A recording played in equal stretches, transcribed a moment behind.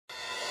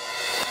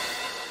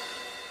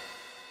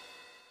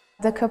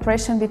The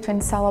cooperation between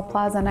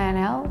Celoplás and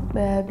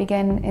INL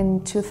began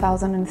in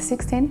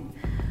 2016.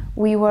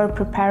 We were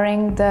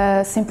preparing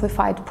the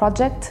simplified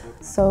project,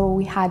 so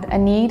we had a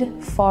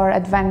need for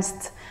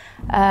advanced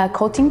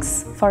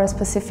coatings for a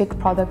specific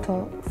product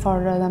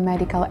for the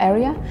medical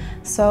area.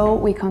 So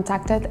we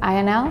contacted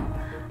INL.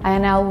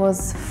 INL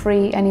was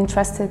free and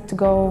interested to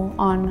go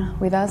on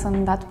with us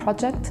on that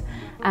project.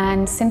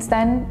 And since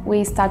then,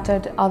 we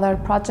started other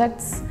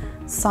projects,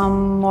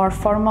 some more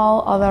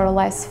formal, other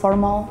less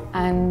formal,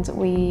 and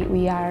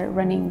we are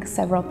running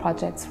several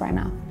projects right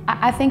now.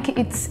 I think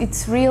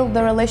it's real,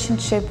 the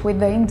relationship with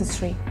the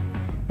industry,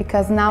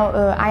 because now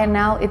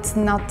INL, it's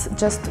not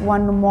just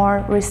one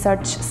more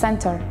research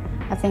center.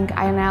 I think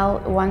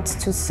INL wants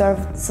to serve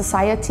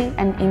society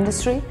and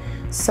industry,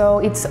 so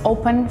it's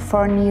open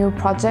for new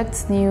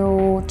projects,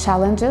 new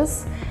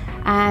challenges,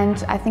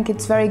 and I think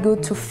it's very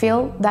good to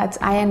feel that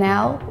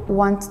INL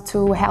wants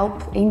to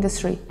help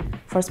industry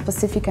for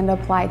specific and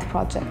applied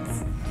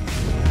projects.